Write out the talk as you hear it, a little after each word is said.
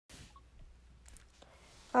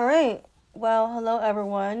All right. Well, hello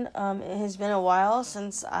everyone. It has been a while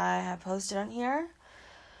since I have posted on here.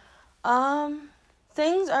 Um,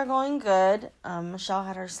 Things are going good. Michelle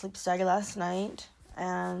had her sleep study last night,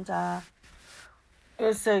 and it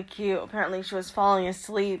was so cute. Apparently, she was falling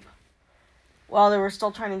asleep while they were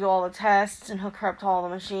still trying to do all the tests and hook her up to all the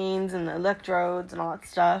machines and the electrodes and all that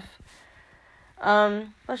stuff.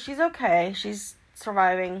 But she's okay. She's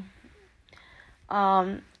surviving.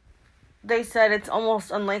 Um, they said it's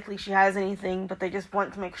almost unlikely she has anything, but they just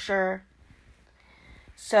want to make sure.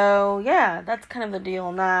 So, yeah, that's kind of the deal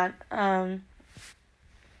on that.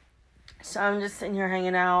 So I'm just sitting here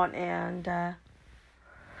hanging out and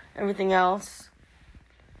everything else.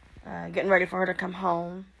 Getting ready for her to come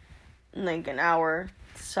home in like an hour.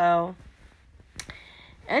 So,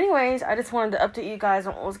 anyways, I just wanted to update you guys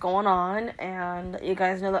on what was going on. And you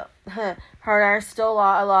guys know that her and I are still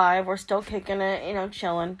alive. We're still kicking it,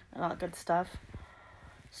 chilling and all that good stuff.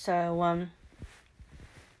 So,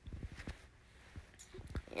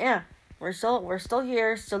 yeah, we're still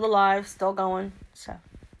here, still alive, still going. So,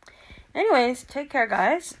 anyways, take care,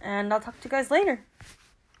 guys, and I'll talk to you guys later.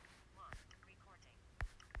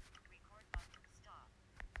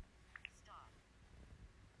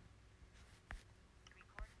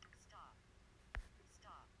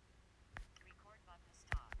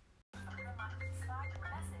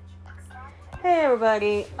 Hey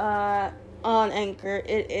everybody, on Anchor,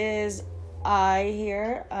 it is I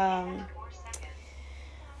here.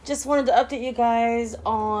 Just wanted to update you guys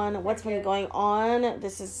on what's been going on.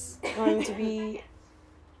 This is going to be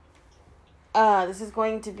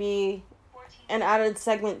an added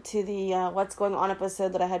segment to the What's Going On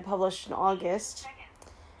episode that I had published in August.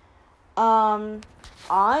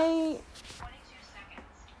 I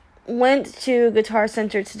went to Guitar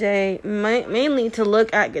Center today mainly to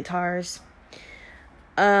look at guitars.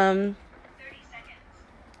 And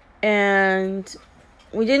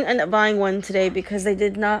we didn't end up buying one today because they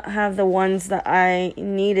did not have the ones that I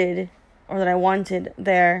needed or that I wanted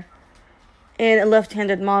there in a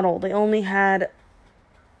left-handed model. They only had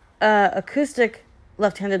acoustic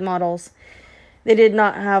left-handed models. They did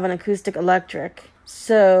not have an acoustic electric,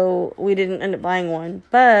 so we didn't end up buying one.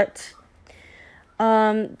 But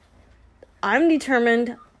I'm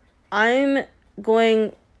determined. I'm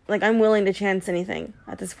willing to chance anything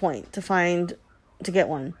at this point to get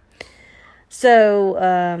one. So,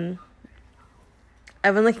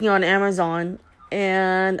 I've been looking on Amazon,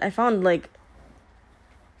 and I found,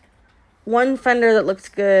 one Fender that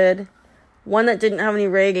looked good, one that didn't have any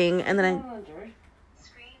rigging, and then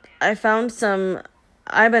I found some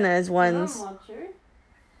Ibanez ones.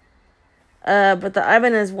 But the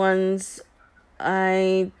Ibanez ones,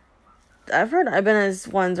 I've heard Ibanez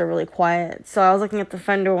ones are really quiet, so I was looking at the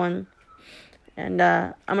Fender one, and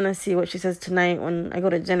I'm gonna see what she says tonight when I go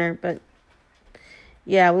to dinner. But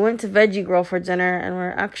yeah, we went to Veggie Grill for dinner, and we're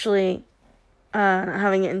actually not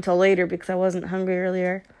having it until later because I wasn't hungry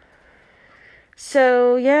earlier.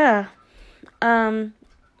 So yeah, I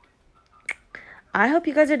hope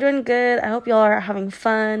you guys are doing good. I hope y'all are having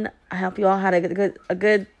fun. I hope you all had a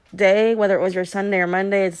good day, whether it was your Sunday or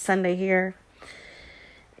Monday. It's Sunday here.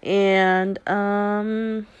 And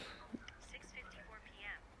 6:54 p.m.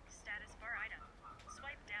 Status bar item.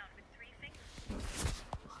 Swipe down with 3 fingers.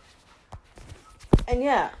 And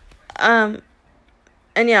yeah,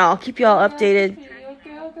 I'll keep you all updated.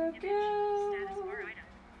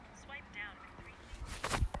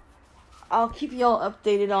 I'll keep you all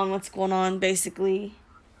updated on what's going on, basically.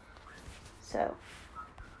 So,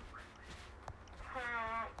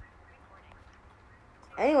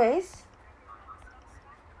 anyways,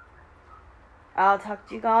 I'll talk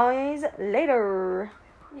to you guys later.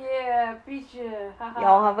 Yeah, pizza.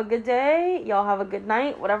 Y'all have a good day. Y'all have a good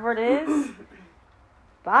night, whatever it is.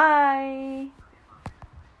 Bye.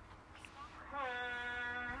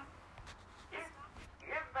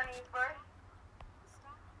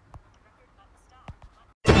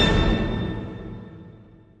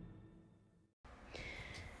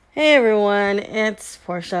 Hey everyone, it's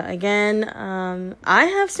Portia again. I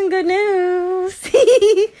have some good news.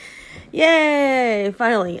 Yay,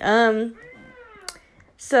 finally.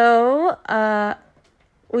 So,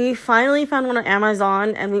 we finally found one on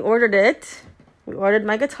Amazon and we ordered it. We ordered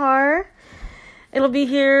my guitar. It'll be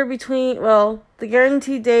here the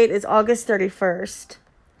guaranteed date is August 31st.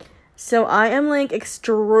 So I am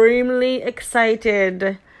extremely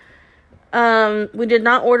excited. We did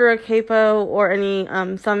not order a capo or any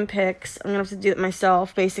thumb picks. I'm gonna have to do it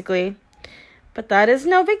myself, basically. But that is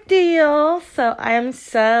no big deal. So I am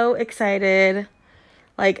so excited.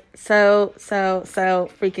 So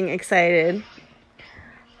freaking excited.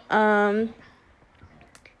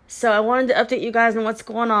 So I wanted to update you guys on what's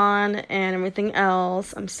going on and everything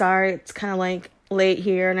else. I'm sorry it's kind of like late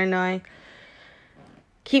here, and I know I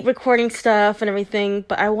keep recording stuff and everything,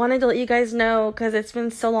 but I wanted to let you guys know because it's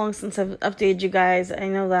been so long since I've updated you guys. I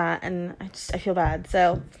know that, and I feel bad.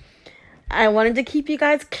 So I wanted to keep you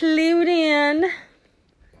guys clued in.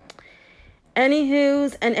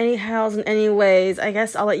 Anywho's and anyhows and anyways, I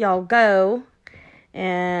guess I'll let y'all go,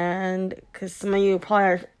 and because some of you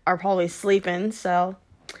probably are probably sleeping, so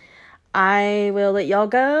I will let y'all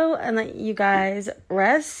go and let you guys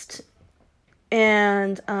rest.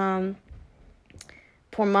 And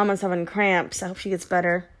poor mama's having cramps. I hope she gets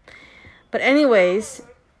better. But anyways,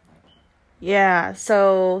 yeah,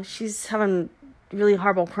 so she's having really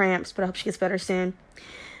horrible cramps, but I hope she gets better soon.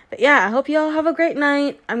 But yeah, I hope you all have a great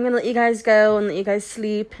night. I'm going to let you guys go and let you guys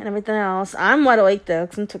sleep and everything else. I'm wide awake though,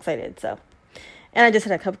 because I'm too excited, so. And I just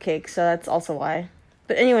had a cupcake, so that's also why.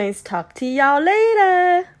 But anyways, talk to y'all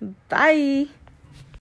later. Bye.